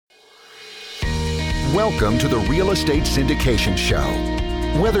Welcome to the Real Estate Syndication Show.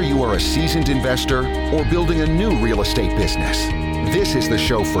 Whether you are a seasoned investor or building a new real estate business, this is the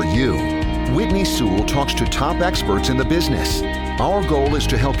show for you. Whitney Sewell talks to top experts in the business. Our goal is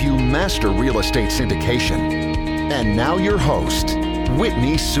to help you master real estate syndication. And now your host,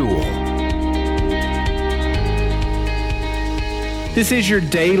 Whitney Sewell. This is your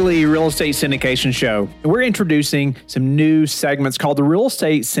daily real estate syndication show. We're introducing some new segments called the Real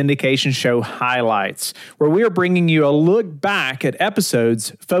Estate Syndication Show Highlights, where we are bringing you a look back at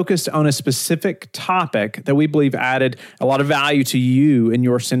episodes focused on a specific topic that we believe added a lot of value to you in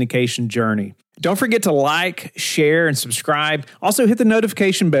your syndication journey. Don't forget to like, share, and subscribe. Also, hit the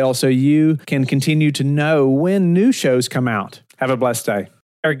notification bell so you can continue to know when new shows come out. Have a blessed day.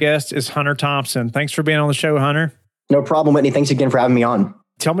 Our guest is Hunter Thompson. Thanks for being on the show, Hunter. No problem, Whitney. Thanks again for having me on.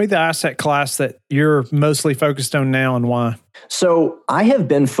 Tell me the asset class that you're mostly focused on now and why. So I have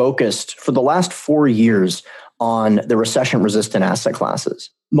been focused for the last 4 years on the recession-resistant asset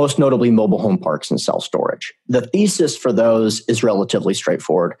classes, most notably mobile home parks and self-storage. The thesis for those is relatively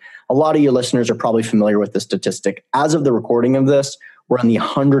straightforward. A lot of your listeners are probably familiar with the statistic. As of the recording of this, we're in the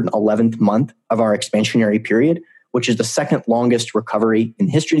 111th month of our expansionary period, which is the second longest recovery in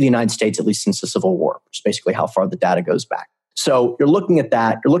the history of the United States, at least since the Civil War, which is basically how far the data goes back. So you're looking at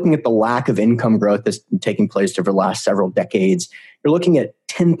that. You're looking at the lack of income growth that's been taking place over the last several decades. You're looking at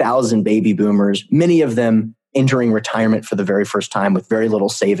 10,000 baby boomers, many of them entering retirement for the very first time with very little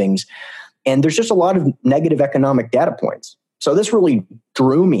savings. And there's just a lot of negative economic data points. So this really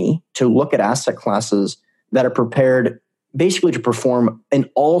drew me to look at asset classes that are prepared basically to perform in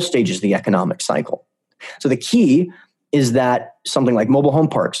all stages of the economic cycle. So the key is that something like mobile home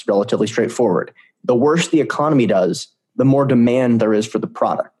parks, relatively straightforward. The worse the economy does, the more demand there is for the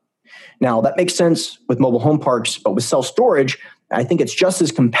product. Now, that makes sense with mobile home parks, but with self-storage, I think it's just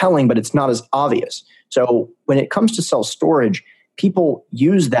as compelling, but it's not as obvious. So when it comes to self-storage, people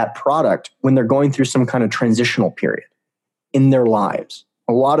use that product when they're going through some kind of transitional period in their lives.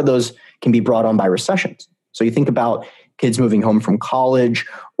 A lot of those can be brought on by recessions. So you think about kids moving home from college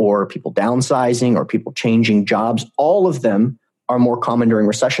or people downsizing or people changing jobs. All of them are more common during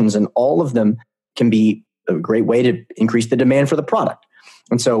recessions, and all of them can be a great way to increase the demand for the product.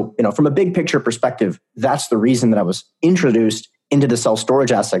 And so, from a big picture perspective, that's the reason that I was introduced into the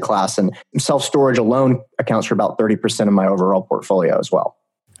self-storage asset class, and self-storage alone accounts for about 30% of my overall portfolio as well.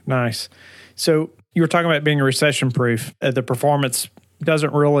 Nice. So you were talking about being recession-proof. The performance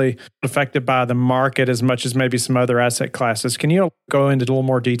doesn't really affected by the market as much as maybe some other asset classes. Can you go into a little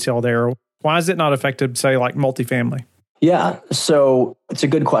more detail there? Why is it not affected, say, like multifamily? Yeah, so it's a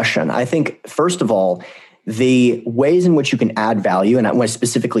good question. I think, first of all, the ways in which you can add value, and when I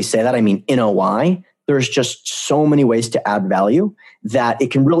specifically say that, I mean NOI, there's just so many ways to add value that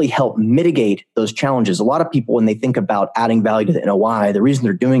it can really help mitigate those challenges. A lot of people, when they think about adding value to the NOI, the reason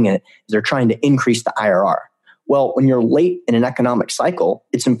they're doing it is they're trying to increase the IRR. Well, when you're late in an economic cycle,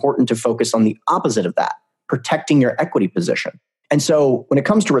 it's important to focus on the opposite of that, protecting your equity position. And so when it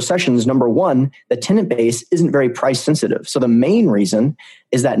comes to recessions, number one, the tenant base isn't very price sensitive. So the main reason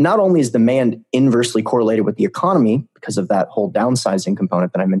is that not only is demand inversely correlated with the economy because of that whole downsizing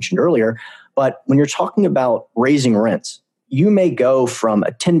component that I mentioned earlier, but when you're talking about raising rents, you may go from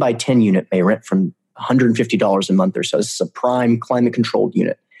a 10 by 10 unit may rent from $150 a month or so. This is a prime climate controlled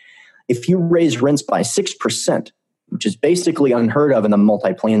unit. If you raise rents by 6%, which is basically unheard of in the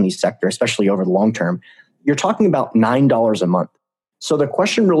multifamily sector, especially over the long term, you're talking about $9 a month. So the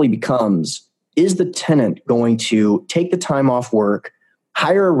question really becomes, is the tenant going to take the time off work,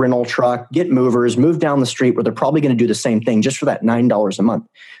 hire a rental truck, get movers, move down the street where they're probably going to do the same thing just for that $9 a month?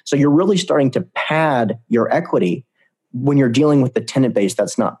 So you're really starting to pad your equity when you're dealing with the tenant base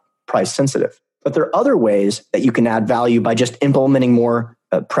that's not price sensitive. But there are other ways that you can add value by just implementing more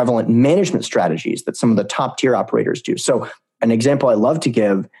prevalent management strategies that some of the top tier operators do. So an example I love to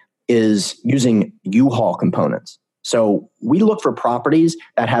give is using U-Haul components. So we look for properties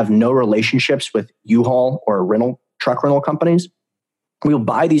that have no relationships with U-Haul or truck rental companies. We'll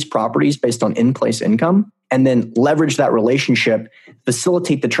buy these properties based on in-place income and then leverage that relationship,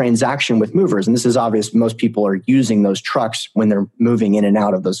 facilitate the transaction with movers. And this is obvious. Most people are using those trucks when they're moving in and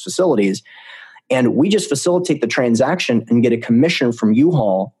out of those facilities. And we just facilitate the transaction and get a commission from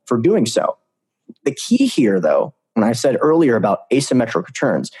U-Haul for doing so. The key here, though, when I said earlier about asymmetric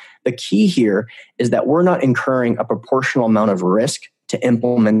returns, the key here is that we're not incurring a proportional amount of risk to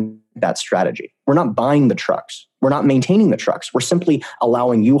implement that strategy. We're not buying the trucks. We're not maintaining the trucks. We're simply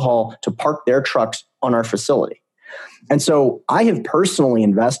allowing U-Haul to park their trucks on our facility. And so I have personally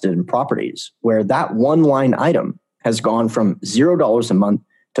invested in properties where that one line item has gone from $0 a month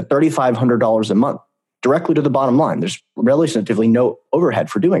to $3,500 a month. directly to the bottom line. There's relatively no overhead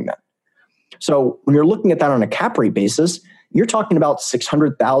for doing that. So when you're looking at that on a cap rate basis, you're talking about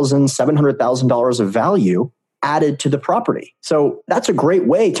 $600,000, $700,000 of value added to the property. So that's a great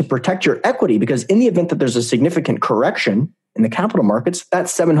way to protect your equity, because in the event that there's a significant correction in the capital markets, that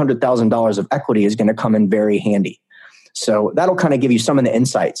 $700,000 of equity is going to come in very handy. So that'll kind of give you some of the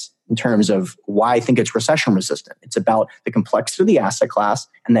insights in terms of why I think it's recession resistant. It's about the complexity of the asset class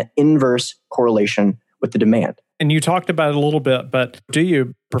and that inverse correlation with the demand. And you talked about it a little bit, but do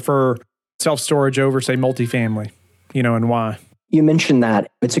you prefer self-storage over, say, multifamily, and why? You mentioned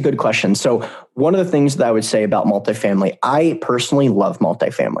that. It's a good question. So one of the things that I would say about multifamily, I personally love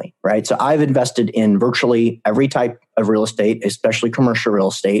multifamily, right? So I've invested in virtually every type of real estate, especially commercial real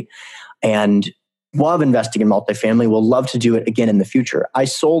estate, and love investing in multifamily. Will love to do it again in the future. I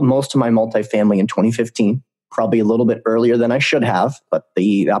sold most of my multifamily in 2015, probably a little bit earlier than I should have, but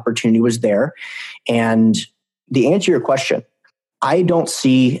the opportunity was there. And to answer your question, I don't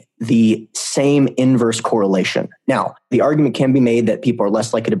see the same inverse correlation. Now, the argument can be made that people are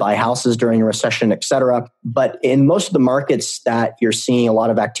less likely to buy houses during a recession, et cetera. But in most of the markets that you're seeing a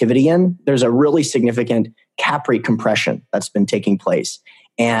lot of activity in, there's a really significant cap rate compression that's been taking place.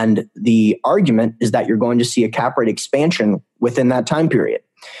 And the argument is that you're going to see a cap rate expansion within that time period.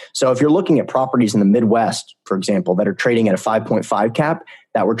 So if you're looking at properties in the Midwest, for example, that are trading at a 5.5 cap,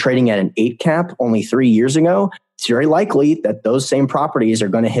 that were trading at an 8 cap only 3 years ago, it's very likely that those same properties are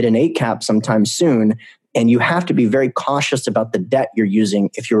going to hit an 8 cap sometime soon. And you have to be very cautious about the debt you're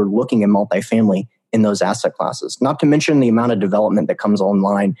using if you're looking at multifamily in those asset classes. Not to mention the amount of development that comes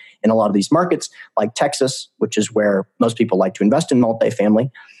online in a lot of these markets, like Texas, which is where most people like to invest in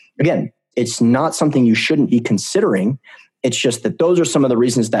multifamily. Again, it's not something you shouldn't be considering. It's just that those are some of the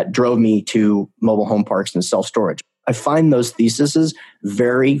reasons that drove me to mobile home parks and self-storage. I find those theses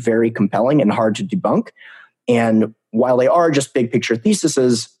very, very compelling and hard to debunk. And while they are just big picture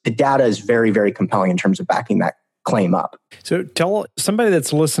theses, the data is very, very compelling in terms of backing that claim up. So tell somebody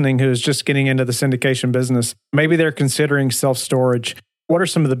that's listening who's just getting into the syndication business, maybe they're considering self-storage. What are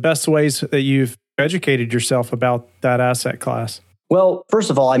some of the best ways that you've educated yourself about that asset class? Well, first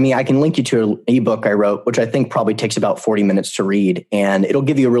of all, I can link you to an ebook I wrote, which I think probably takes about 40 minutes to read. And it'll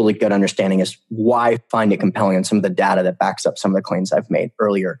give you a really good understanding as why I find it compelling and some of the data that backs up some of the claims I've made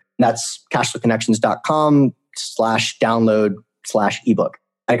earlier. And that's cashflowconnections.com/download/ebook.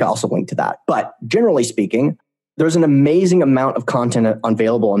 I can also link to that. But generally speaking, there's an amazing amount of content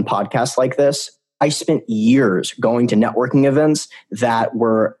available on podcasts like this. I spent years going to networking events that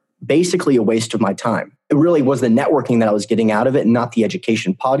were basically a waste of my time. It really was the networking that I was getting out of it, not the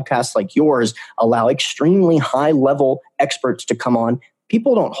education. Podcasts like yours allow extremely high-level experts to come on.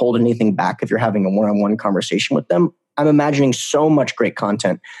 People don't hold anything back if you're having a one-on-one conversation with them. I'm imagining so much great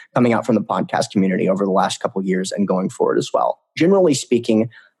content coming out from the podcast community over the last couple of years and going forward as well. Generally speaking,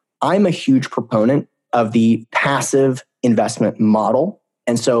 I'm a huge proponent of the passive investment model.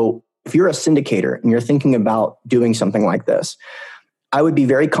 And so if you're a syndicator and you're thinking about doing something like this, I would be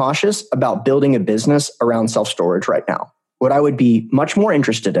very cautious about building a business around self-storage right now. What I would be much more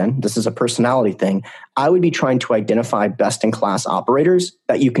interested in, this is a personality thing, I would be trying to identify best-in-class operators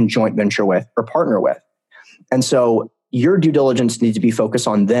that you can joint venture with or partner with. And so your due diligence needs to be focused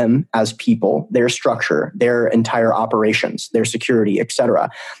on them as people, their structure, their entire operations, their security, et cetera,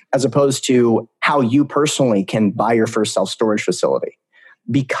 as opposed to how you personally can buy your first self-storage facility.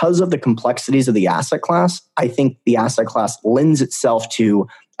 Because of the complexities of the asset class, I think the asset class lends itself to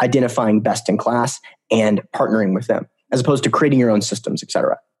identifying best in class and partnering with them, as opposed to creating your own systems, et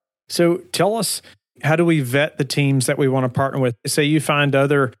cetera. So tell us, how do we vet the teams that we want to partner with? Say you find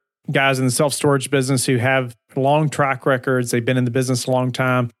other guys in the self-storage business who have long track records, they've been in the business a long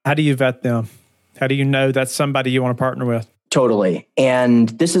time. How do you vet them? How do you know that's somebody you want to partner with? Totally. And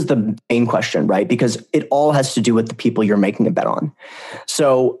this is the main question, right? Because it all has to do with the people you're making a bet on.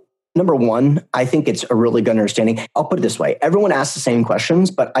 So number one, I think it's a really good understanding. I'll put it this way. Everyone asks the same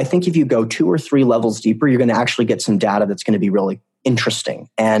questions, but I think if you go 2 or 3 levels deeper, you're going to actually get some data that's going to be really interesting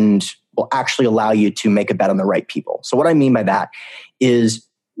and will actually allow you to make a bet on the right people. So what I mean by that is,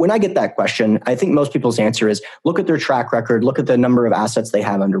 when I get that question, I think most people's answer is look at their track record, look at the number of assets they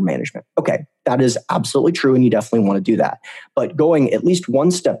have under management. Okay, that is absolutely true, and you definitely want to do that. But going at least one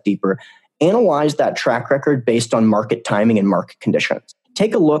step deeper, analyze that track record based on market timing and market conditions.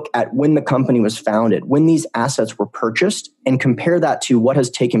 Take a look at when the company was founded, when these assets were purchased, and compare that to what has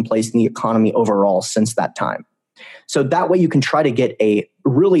taken place in the economy overall since that time. So that way you can try to get an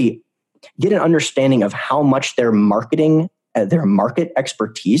understanding of how much their market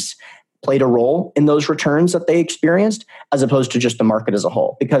expertise played a role in those returns that they experienced, as opposed to just the market as a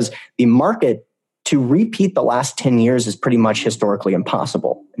whole. Because the market, to repeat the last 10 years is pretty much historically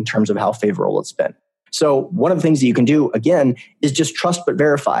impossible in terms of how favorable it's been. So one of the things that you can do, again, is just trust but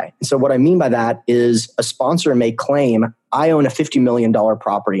verify. And so what I mean by that is a sponsor may claim, I own a $50 million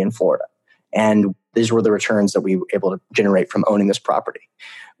property in Florida. And these were the returns that we were able to generate from owning this property.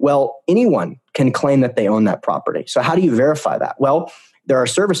 Well, anyone can claim that they own that property. So how do you verify that? Well, there are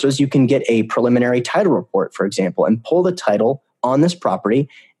services you can get a preliminary title report, for example, and pull the title on this property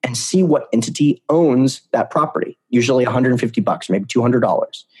and see what entity owns that property, usually $150, maybe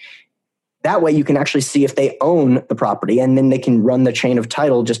 $200. That way you can actually see if they own the property, and then they can run the chain of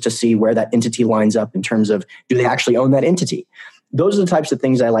title just to see where that entity lines up in terms of, do they actually own that entity? Those are the types of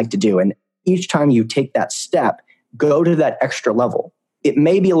things I like to do. And each time you take that step, go to that extra level. It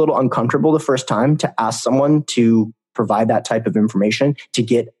may be a little uncomfortable the first time to ask someone to provide that type of information, to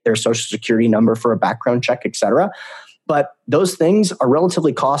get their social security number for a background check, et cetera. But those things are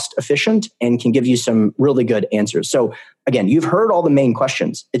relatively cost efficient and can give you some really good answers. So again, you've heard all the main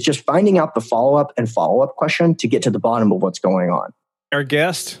questions. It's just finding out the follow-up and follow-up question to get to the bottom of what's going on. Our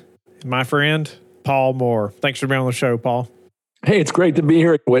guest, my friend, Paul Moore. Thanks for being on the show, Paul. Hey, it's great to be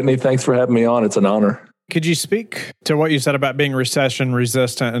here, Whitney. Thanks for having me on. It's an honor. Could you speak to what you said about being recession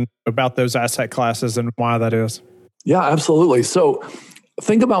resistant and about those asset classes and why that is? Yeah, absolutely. So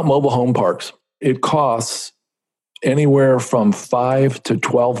think about mobile home parks. It costs anywhere from $5,000 to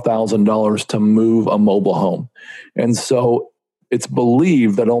 $12,000 to move a mobile home. And so it's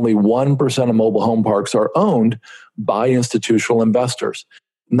believed that only 1% of mobile home parks are owned by institutional investors.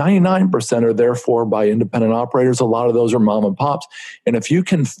 99% are therefore by independent operators. A lot of those are mom and pops. And if you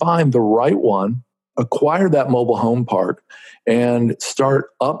can find the right one, acquire that mobile home park and start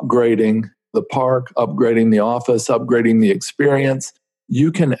upgrading the park, upgrading the office, upgrading the experience, you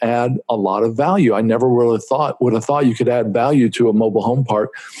can add a lot of value. I never would have thought you could add value to a mobile home park,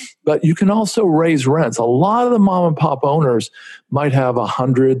 but you can also raise rents. A lot of the mom and pop owners might have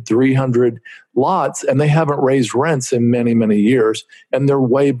 100, 300 lots, and they haven't raised rents in many, many years, and they're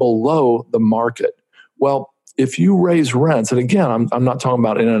way below the market. Well, if you raise rents, and again, I'm not talking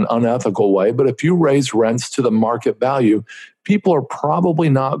about in an unethical way, but if you raise rents to the market value, people are probably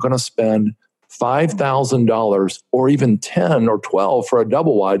not going to spend $5,000 or even $10 or $12 for a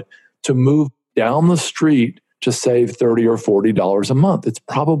double wide to move down the street to save $30 or $40 a month. It's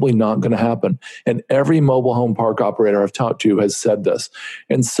probably not going to happen. And every mobile home park operator I've talked to has said this.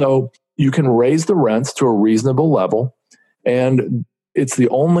 And so you can raise the rents to a reasonable level. And it's the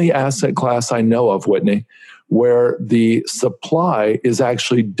only asset class I know of, Whitney, where the supply is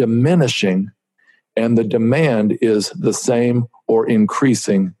actually diminishing and the demand is the same or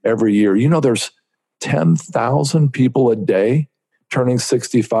increasing every year. You know, there's 10,000 people a day turning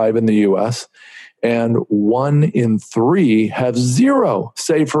 65 in the US, and 1 in 3 have zero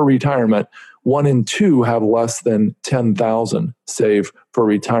saved for retirement. 1 in 2 have less than 10,000 saved for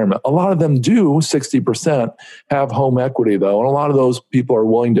retirement. A lot of them do, 60%, have home equity though. And a lot of those people are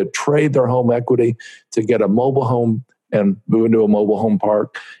willing to trade their home equity to get a mobile home and move into a mobile home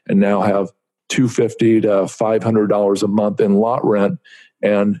park and now have $250 to $500 a month in lot rent,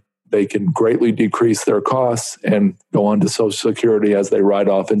 and they can greatly decrease their costs and go on to Social Security as they ride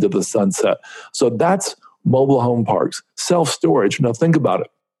off into the sunset. So that's mobile home parks. Self-storage. Now think about it.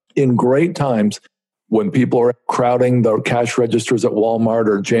 In great times, when people are crowding the cash registers at Walmart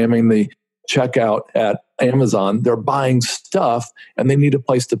or jamming the checkout at Amazon, they're buying stuff and they need a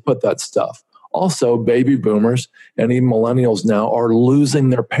place to put that stuff. Also, baby boomers and even millennials now are losing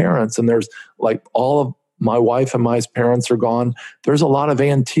their parents. And there's like all of my wife and my parents are gone. There's a lot of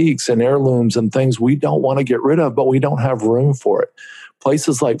antiques and heirlooms and things we don't want to get rid of, but we don't have room for it.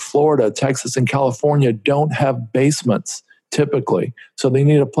 Places like Florida, Texas, and California don't have basements typically. So they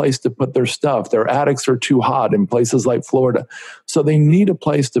need a place to put their stuff. Their attics are too hot in places like Florida. So they need a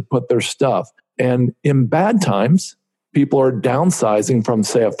place to put their stuff. And in bad times, people are downsizing from,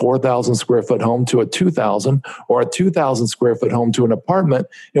 say, a 4,000 square foot home to a 2,000 or a 2,000 square foot home to an apartment.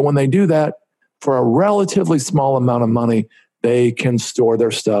 And when they do that, for a relatively small amount of money, they can store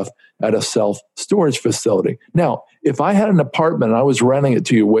their stuff at a self-storage facility. Now, if I had an apartment and I was renting it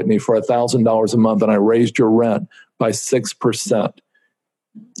to you, Whitney, for $1,000 a month and I raised your rent by 6%,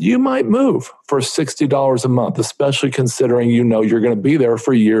 you might move for $60 a month, especially considering you know you're going to be there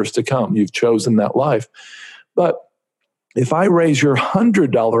for years to come. You've chosen that life. But if I raise your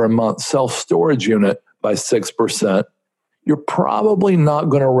 $100 a month self-storage unit by 6%, you're probably not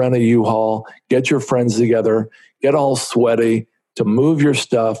going to rent a U-Haul, get your friends together, get all sweaty to move your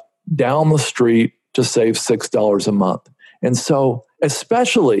stuff down the street to save $6 a month. And so,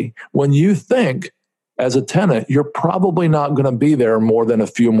 especially when you think as a tenant, you're probably not going to be there more than a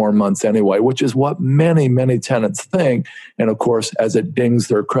few more months anyway, which is what many, many tenants think. And of course, as it dings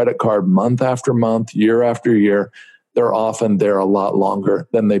their credit card month after month, year after year, they're often there a lot longer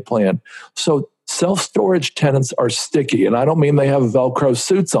than they planned. So self-storage tenants are sticky. And I don't mean they have Velcro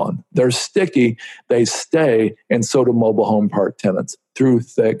suits on. They're sticky. They stay. And so do mobile home park tenants through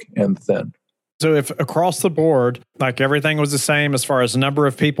thick and thin. So if across the board, like everything was the same as far as number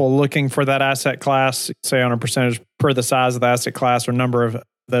of people looking for that asset class, say on a percentage per the size of the asset class or number of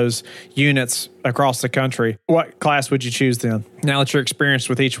those units across the country, what class would you choose then? Now that you're experienced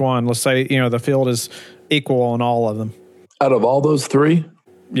with each one, let's say, the field is equal on all of them. Out of all those three?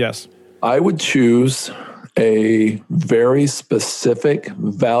 Yes. I would choose a very specific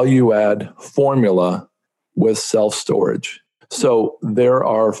value add formula with self-storage. So there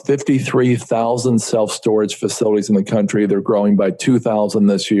are 53,000 self-storage facilities in the country. They're growing by 2,000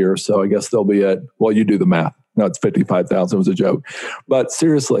 this year. So I guess they'll be at, well, you do the math. No, it's 55,000. It was a joke. But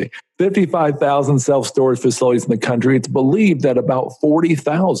seriously, 55,000 self-storage facilities in the country. It's believed that about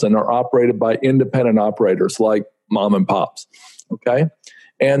 40,000 are operated by independent operators like mom and pops. Okay.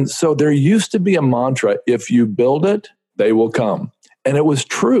 And so there used to be a mantra, if you build it, they will come. And it was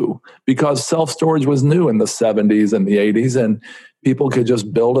true because self-storage was new in the 70s and the 80s, and people could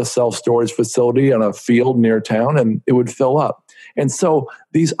just build a self-storage facility on a field near town and it would fill up. And so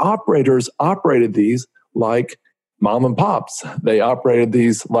these operators operated these like mom and pops. They operated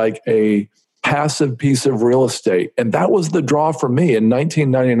these like a passive piece of real estate. And that was the draw for me. In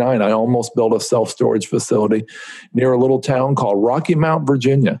 1999, I almost built a self-storage facility near a little town called Rocky Mount,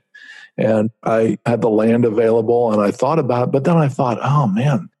 Virginia. And I had the land available and I thought about it, but then I thought, oh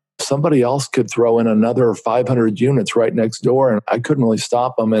man, somebody else could throw in another 500 units right next door and I couldn't really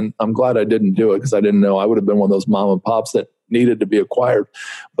stop them. And I'm glad I didn't do it because I didn't know I would have been one of those mom and pops that needed to be acquired.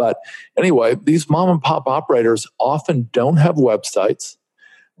 But anyway, these mom and pop operators often don't have websites.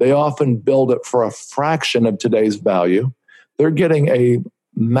 They often build it for a fraction of today's value. They're getting a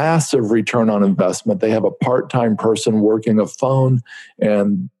massive return on investment. They have a part-time person working a phone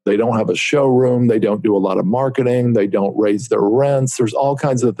and they don't have a showroom. They don't do a lot of marketing. They don't raise their rents. There's all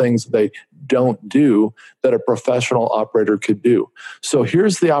kinds of things they don't do that a professional operator could do. So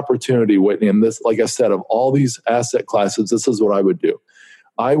here's the opportunity, Whitney. And this, like I said, of all these asset classes, this is what I would do.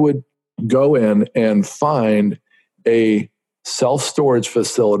 I would go in and find a self-storage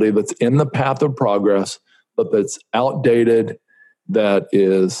facility that's in the path of progress, but that's outdated, that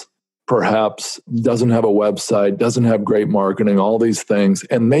is perhaps doesn't have a website, doesn't have great marketing, all these things,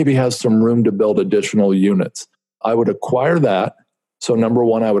 and maybe has some room to build additional units. I would acquire that. So number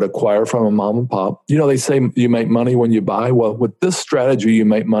one, I would acquire from a mom and pop. They say you make money when you buy. Well, with this strategy, you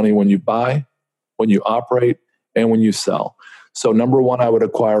make money when you buy, when you operate, and when you sell. So number one, I would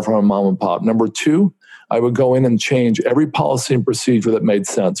acquire from a mom and pop. Number two, I would go in and change every policy and procedure that made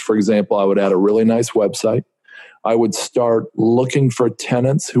sense. For example, I would add a really nice website. I would start looking for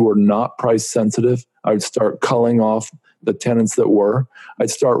tenants who were not price sensitive. I would start culling off the tenants that were.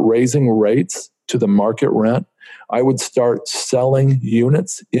 I'd start raising rates to the market rent. I would start selling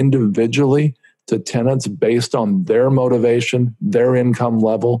units individually to tenants based on their motivation, their income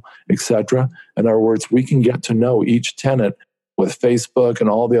level, etc. In other words, we can get to know each tenant with Facebook and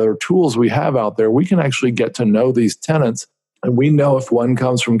all the other tools we have out there. We can actually get to know these tenants. And we know if one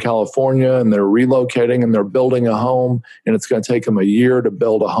comes from California and they're relocating and they're building a home and it's going to take them a year to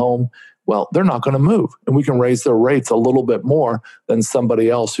build a home, well, they're not going to move. And we can raise their rates a little bit more than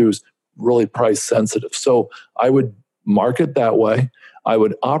somebody else who's really price sensitive. So I would market that way. I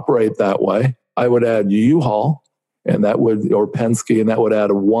would operate that way. I would add U-Haul and that would, or Penske, and that would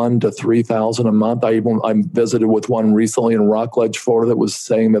add $1,000 to $3,000 a month. I visited with one recently in Rockledge, Florida, that was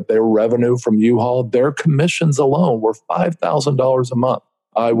saying that their revenue from U-Haul, their commissions alone were $5,000 a month.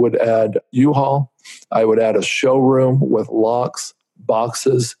 I would add U-Haul. I would add a showroom with locks,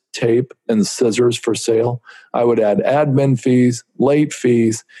 boxes, tape, and scissors for sale. I would add admin fees, late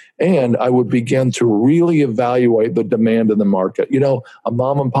fees, and I would begin to really evaluate the demand in the market. A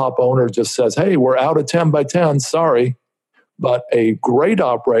mom and pop owner just says, hey, we're out of 10 by 10, sorry. But a great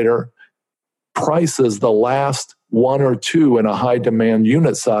operator prices the last one or two in a high demand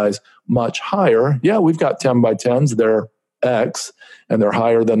unit size much higher. Yeah, we've got 10 by 10s, they're X, and they're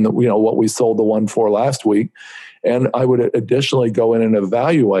higher than what we sold the one for last week. And I would additionally go in and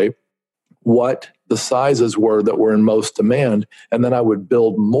evaluate what the sizes were that were in most demand. And then I would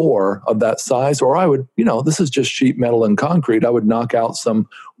build more of that size, or I would, this is just sheet metal and concrete. I would knock out some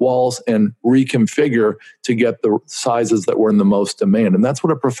walls and reconfigure to get the sizes that were in the most demand. And that's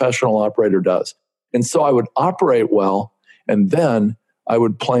what a professional operator does. And so I would operate well, and then I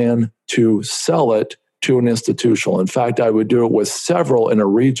would plan to sell it to an institutional. In fact, I would do it with several in a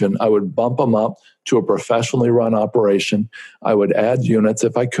region. I would bump them up to a professionally run operation. I would add units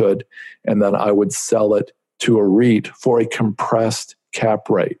if I could, and then I would sell it to a REIT for a compressed cap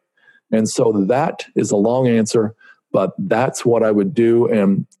rate. And so that is a long answer, but that's what I would do.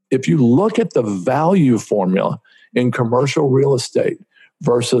 And if you look at the value formula in commercial real estate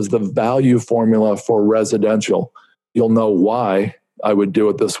versus the value formula for residential, you'll know why I would do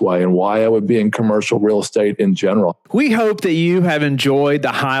it this way and why I would be in commercial real estate in general. We hope that you have enjoyed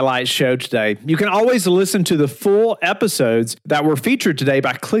the highlight show today. You can always listen to the full episodes that were featured today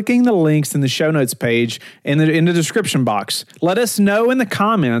by clicking the links in the show notes page in the description box. Let us know in the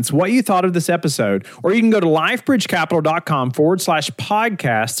comments what you thought of this episode, or you can go to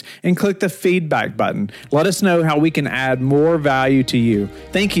lifebridgecapital.com/podcast and click the feedback button. Let us know how we can add more value to you.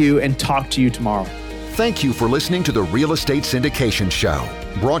 Thank you, and talk to you tomorrow. Thank you for listening to the Real Estate Syndication Show,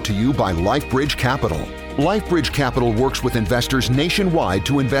 brought to you by LifeBridge Capital. LifeBridge Capital works with investors nationwide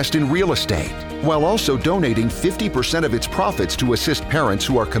to invest in real estate, while also donating 50% of its profits to assist parents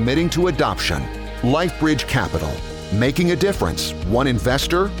who are committing to adoption. LifeBridge Capital, making a difference, one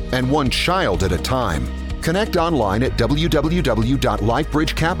investor and one child at a time. Connect online at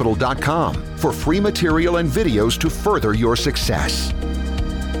www.lifebridgecapital.com for free material and videos to further your success.